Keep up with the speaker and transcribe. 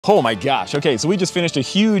Oh my gosh, okay, so we just finished a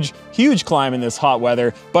huge climb in this hot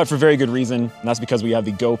weather, but for very good reason, and that's because we have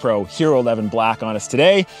the GoPro Hero 11 Black on us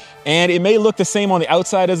today, and it may look the same on the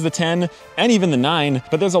outside as the 10 and even the 9,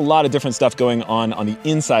 but there's a lot of different stuff going on the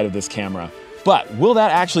inside of this camera. But will that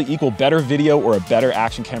actually equal better video or a better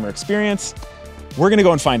action camera experience? We're gonna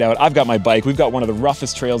go and find out. I've got my bike. We've got one of the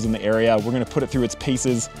roughest trails in the area. We're gonna put it through its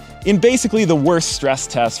paces in basically the worst stress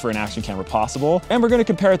test for an action camera possible. And we're gonna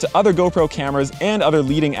compare it to other GoPro cameras and other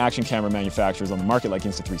leading action camera manufacturers on the market like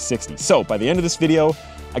Insta360. So by the end of this video,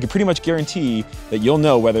 I can pretty much guarantee that you'll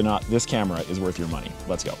know whether or not this camera is worth your money.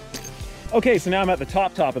 Let's go. Okay, so now I'm at the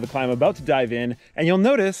top of the climb, about to dive in, and you'll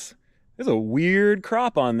notice there's a weird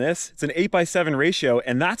crop on this. It's an 8:7 ratio,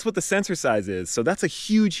 and that's what the sensor size is. So that's a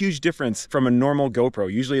huge difference from a normal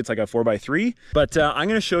GoPro. Usually it's like a 4:3, but I'm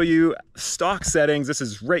gonna show you stock settings. This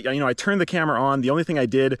is right, I turned the camera on. The only thing I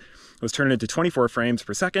did was turn it into 24 frames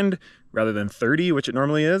per second rather than 30, which it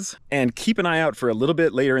normally is. And keep an eye out for a little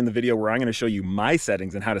bit later in the video where I'm gonna show you my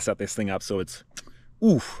settings and how to set this thing up so it's,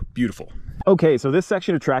 oof, beautiful. Okay, so this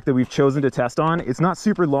section of track that we've chosen to test on, it's not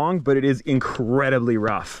super long, but it is incredibly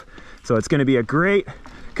rough. So it's gonna be a great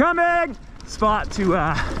coming spot to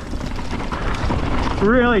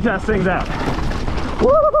really test things out.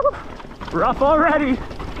 Woo! Rough already.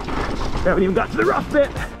 Haven't even got to the rough bit.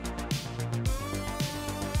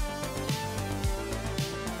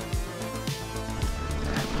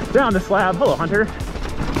 Down the slab. Hello, Hunter.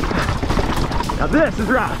 Now this is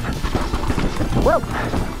rough. Whoa!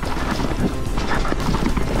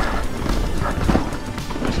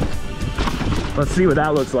 Let's see what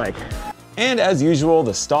that looks like. And as usual,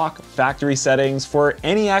 the stock factory settings for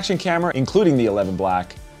any action camera, including the 11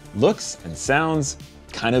 Black, looks and sounds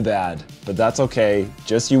kind of bad, but that's okay.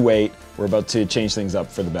 Just you wait. We're about to change things up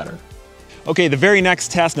for the better. Okay, the very next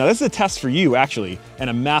test. Now this is a test for you actually, and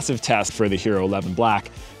a massive test for the Hero 11 Black.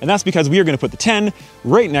 And that's because we are gonna put the 10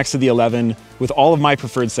 right next to the 11 with all of my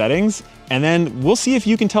preferred settings, and then we'll see if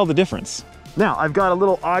you can tell the difference. Now, I've got a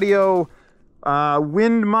little audio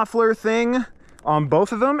wind muffler thing on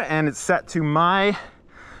both of them, and it's set to my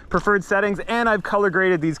preferred settings, and I've color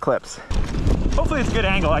graded these clips. Hopefully it's a good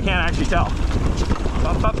angle, I can't actually tell.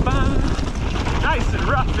 Nice and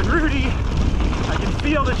rough and rooty. I can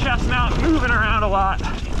feel the chest mount moving around a lot.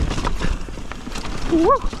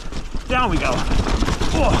 Woo! Down we go.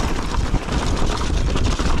 Whoa.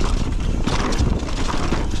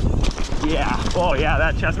 Yeah, oh yeah,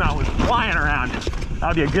 that chest mount was flying around. That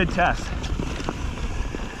would be a good test.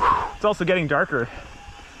 It's also getting darker.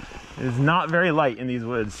 It is not very light in these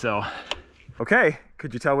woods, so. Okay,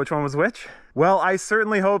 could you tell which one was which? Well, I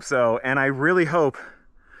certainly hope so, and I really hope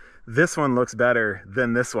this one looks better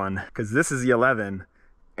than this one, because this is the 11,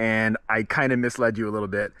 and I kind of misled you a little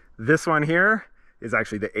bit. This one here is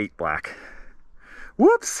actually the 8 Black.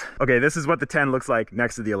 Whoops! Okay, this is what the 10 looks like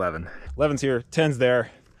next to the 11. 11's here, 10's there.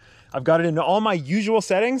 I've got it into all my usual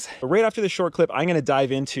settings, but right after this short clip, I'm gonna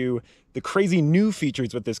dive into the crazy new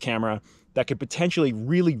features with this camera that could potentially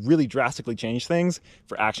really drastically change things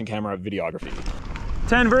for action camera videography.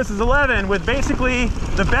 10 versus 11 with basically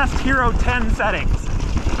the best Hero 10 settings.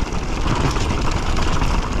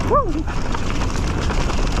 Woo!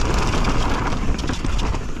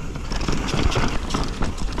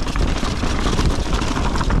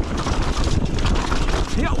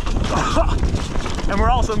 And we're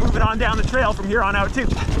also moving on down the trail from here on out too.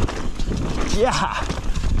 Yeah.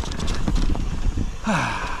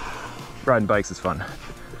 Riding bikes is fun.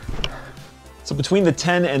 So between the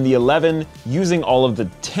 10 and the 11, using all of the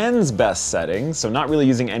 10's best settings, so not really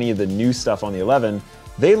using any of the new stuff on the 11,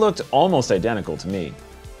 they looked almost identical to me.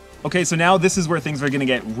 Okay, so now this is where things are gonna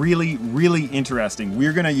get really interesting.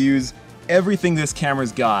 We're gonna use everything this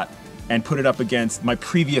camera's got and put it up against my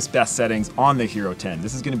previous best settings on the Hero 10.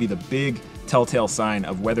 This is gonna be the big telltale sign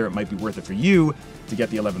of whether it might be worth it for you to get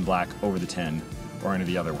the 11 Black over the 10 or any of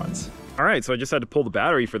the other ones. All right, so I just had to pull the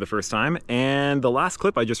battery for the first time, and the last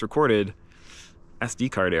clip I just recorded,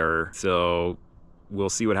 SD card error. So we'll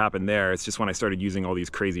see what happened there. It's just when I started using all these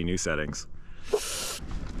crazy new settings. There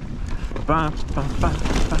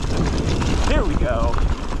we go.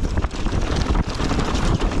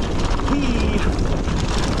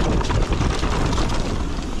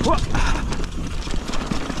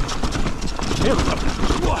 Here we go.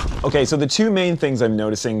 Okay, so the two main things I'm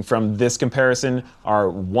noticing from this comparison are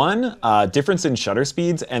one, difference in shutter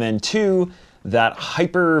speeds, and then two, that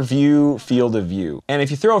hyper view field of view. And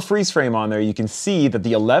if you throw a freeze frame on there, you can see that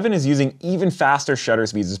the 11 is using even faster shutter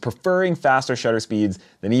speeds, is preferring faster shutter speeds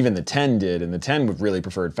than even the 10 did, and the 10 would really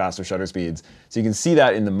preferred faster shutter speeds. So you can see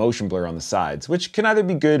that in the motion blur on the sides, which can either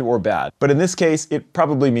be good or bad. But in this case, it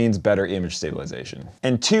probably means better image stabilization.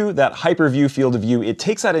 And two, that hyper view field of view, it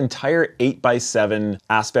takes that entire 8:7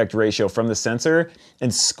 aspect ratio from the sensor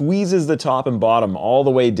and squeezes the top and bottom all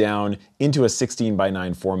the way down into a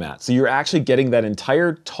 16:9 format. So you're actually getting that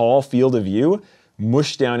entire tall field of view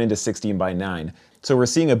mushed down into 16:9. So we're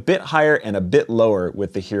seeing a bit higher and a bit lower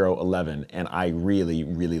with the Hero 11, and I really,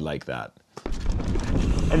 really like that.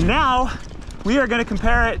 And now we are going to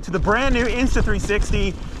compare it to the brand new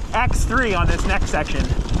Insta360 X3 on this next section,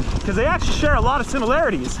 because they actually share a lot of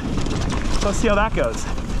similarities. So let's see how that goes.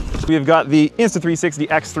 We've got the Insta360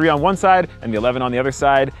 X3 on one side and the 11 on the other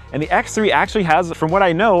side. And the X3 actually has, from what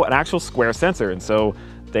I know, an actual square sensor. And so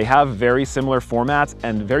they have very similar formats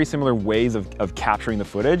and very similar ways of capturing the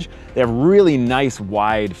footage. They have really nice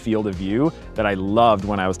wide field of view that I loved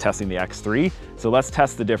when I was testing the X3. So let's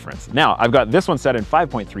test the difference. Now, I've got this one set in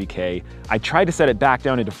 5.3K. I tried to set it back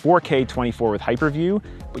down into 4K 24 with hyperview,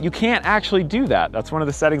 but you can't actually do that. That's one of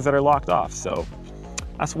the settings that are locked off. So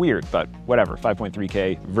that's weird, but whatever.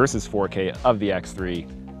 5.3K versus 4K of the X3.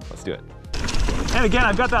 Let's do it. And again,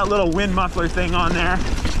 I've got that little wind muffler thing on there,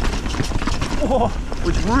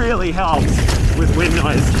 which really helps with wind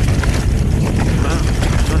noise.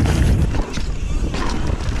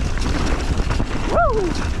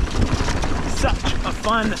 Woo! Such a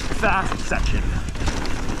fun, fast section.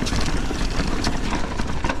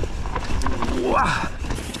 Wow.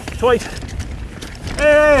 Toit.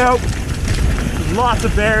 Hey-o. Lots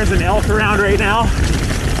of bears and elk around right now.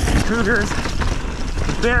 Cougars.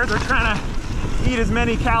 The bears are trying to eat as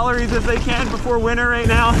many calories as they can before winter right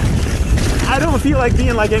now. I don't feel like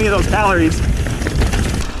being like any of those calories.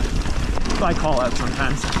 So I call out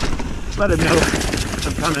sometimes. Let them know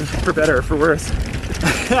I'm coming, for better or for worse.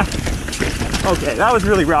 Okay, that was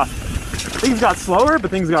really rough. Things got slower,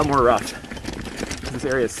 but things got more rough. This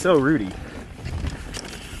area is so rooty.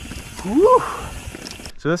 Whew.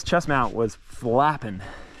 So this chest mount was flapping.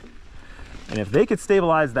 And if they could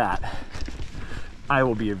stabilize that, I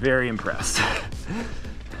will be very impressed.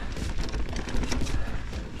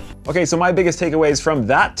 Okay, so my biggest takeaways from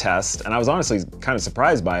that test, and I was honestly kind of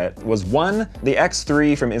surprised by it, was one, the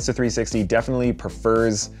X3 from Insta360 definitely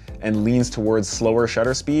prefers and leans towards slower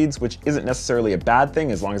shutter speeds, which isn't necessarily a bad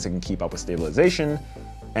thing as long as it can keep up with stabilization.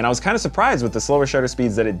 And I was kind of surprised with the slower shutter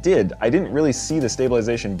speeds that it did. I didn't really see the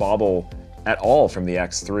stabilization bobble at all from the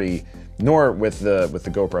X3, nor with the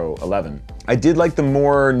GoPro 11. I did like the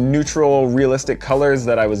more neutral, realistic colors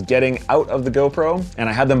that I was getting out of the GoPro, and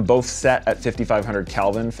I had them both set at 5500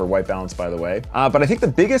 Kelvin for white balance, by the way. But I think the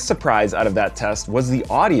biggest surprise out of that test was the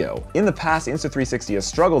audio. In the past, Insta360 has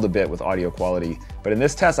struggled a bit with audio quality, but in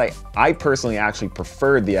this test, I personally actually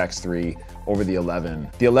preferred the X3 over the 11.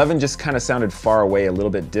 The 11 just kind of sounded far away, a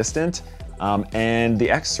little bit distant, and the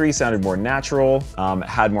X3 sounded more natural, it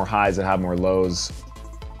had more highs, it had more lows.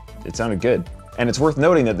 It sounded good. And it's worth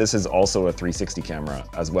noting that this is also a 360 camera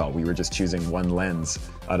as well. We were just choosing one lens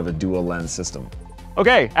out of a dual lens system.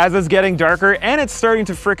 Okay, as it's getting darker and it's starting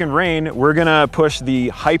to frickin' rain, we're gonna push the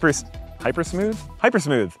hyper smooth.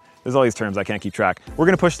 There's all these terms, I can't keep track. We're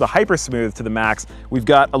gonna push the hyper smooth to the max. We've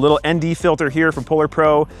got a little ND filter here from Polar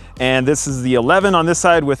Pro, and this is the 11 on this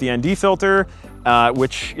side with the ND filter,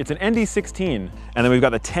 which it's an ND16. And then we've got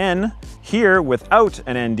the 10 here without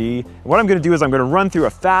an ND. What I'm gonna do is I'm gonna run through a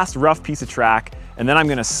fast, rough piece of track, and then I'm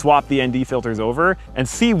gonna swap the ND filters over and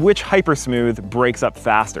see which Hypersmooth breaks up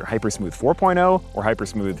faster, Hypersmooth 4.0 or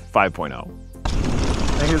Hypersmooth 5.0. I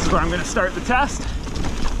think this is where I'm gonna start the test,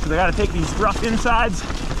 because I gotta take these rough insides.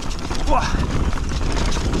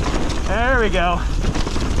 There we go,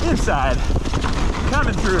 inside.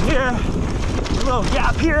 Coming through here, a little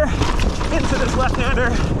gap here, into this left-hander.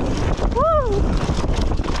 Woo!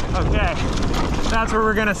 Okay, that's where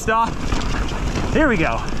we're gonna stop. Here we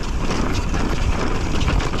go.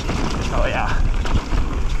 Oh yeah.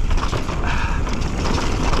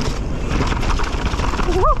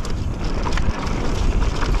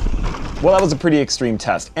 Well, that was a pretty extreme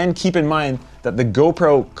test. And keep in mind that the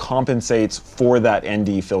GoPro compensates for that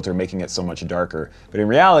ND filter, making it so much darker. But in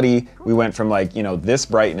reality, we went from like, you know, this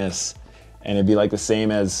brightness, and it'd be like the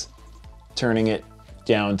same as turning it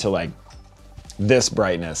down to like this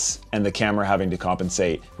brightness, and the camera having to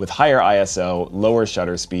compensate with higher ISO, lower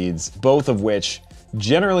shutter speeds, both of which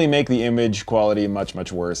generally make the image quality much,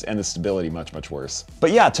 much worse and the stability much, much worse.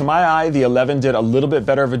 But yeah, to my eye, the 11 did a little bit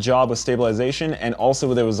better of a job with stabilization, and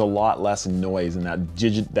also there was a lot less noise and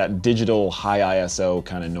that digital high ISO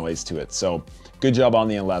kind of noise to it. So good job on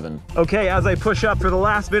the 11. Okay, as I push up for the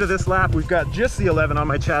last bit of this lap, we've got just the 11 on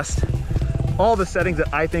my chest. All the settings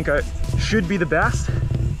that I think should be the best.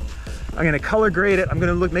 I'm gonna color grade it. I'm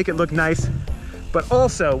gonna make it look nice. But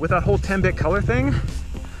also, with that whole 10-bit color thing,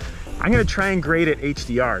 I'm gonna try and grade it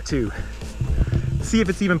HDR too. See if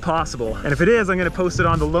it's even possible. And if it is, I'm gonna post it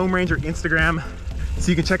on the Loam Ranger Instagram so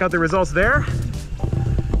you can check out the results there.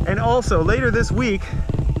 And also, later this week,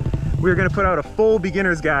 we're gonna put out a full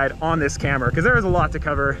beginner's guide on this camera because there is a lot to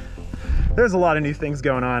cover. There's a lot of new things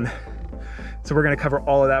going on. So we're gonna cover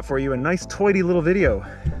all of that for you in a nice toity little video.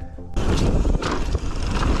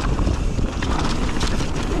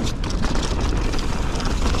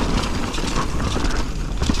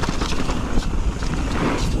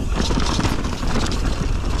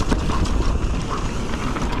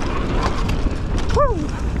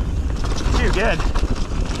 Good.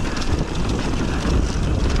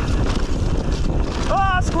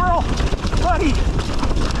 Ah, squirrel, buddy.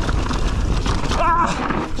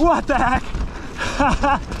 Ah, what the heck?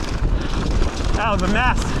 That was a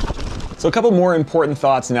mess. So a couple more important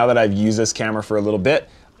thoughts now that I've used this camera for a little bit.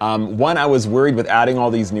 One, I was worried with adding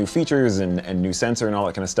all these new features and new sensor and all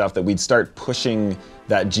that kind of stuff that we'd start pushing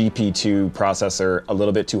that GP2 processor a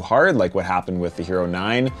little bit too hard, like what happened with the Hero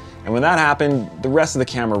 9. And when that happened, the rest of the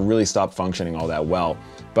camera really stopped functioning all that well.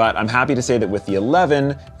 But I'm happy to say that with the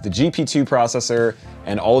 11, the GP2 processor,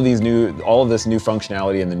 and all of this new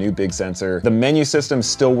functionality and the new big sensor, the menu system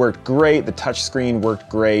still worked great, the touch screen worked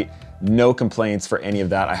great, no complaints for any of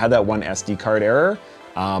that. I had that one SD card error,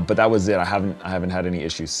 but that was it. I haven't had any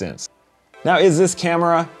issues since. Now, is this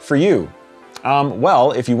camera for you?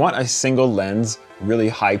 Well, if you want a single lens, really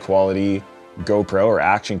high quality GoPro or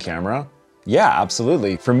action camera, yeah,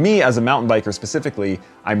 absolutely. For me as a mountain biker specifically,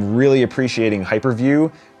 I'm really appreciating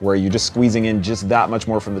hyperview, where you're just squeezing in just that much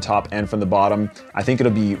more from the top and from the bottom. I think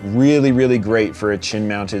it'll be really, really great for a chin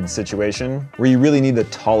mounted situation where you really need the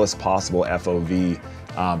tallest possible FOV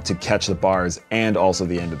to catch the bars and also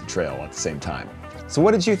the end of the trail at the same time. So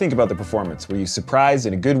what did you think about the performance? Were you surprised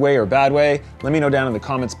in a good way or a bad way? Let me know down in the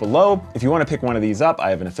comments below. If you want to pick one of these up, I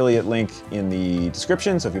have an affiliate link in the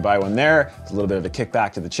description, so if you buy one there, it's a little bit of a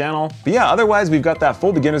kickback to the channel. But yeah, otherwise we've got that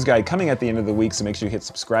full beginner's guide coming at the end of the week, so make sure you hit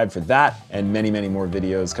subscribe for that and many, many more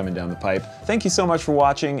videos coming down the pipe. Thank you so much for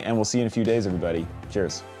watching, and we'll see you in a few days, everybody.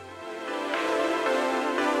 Cheers.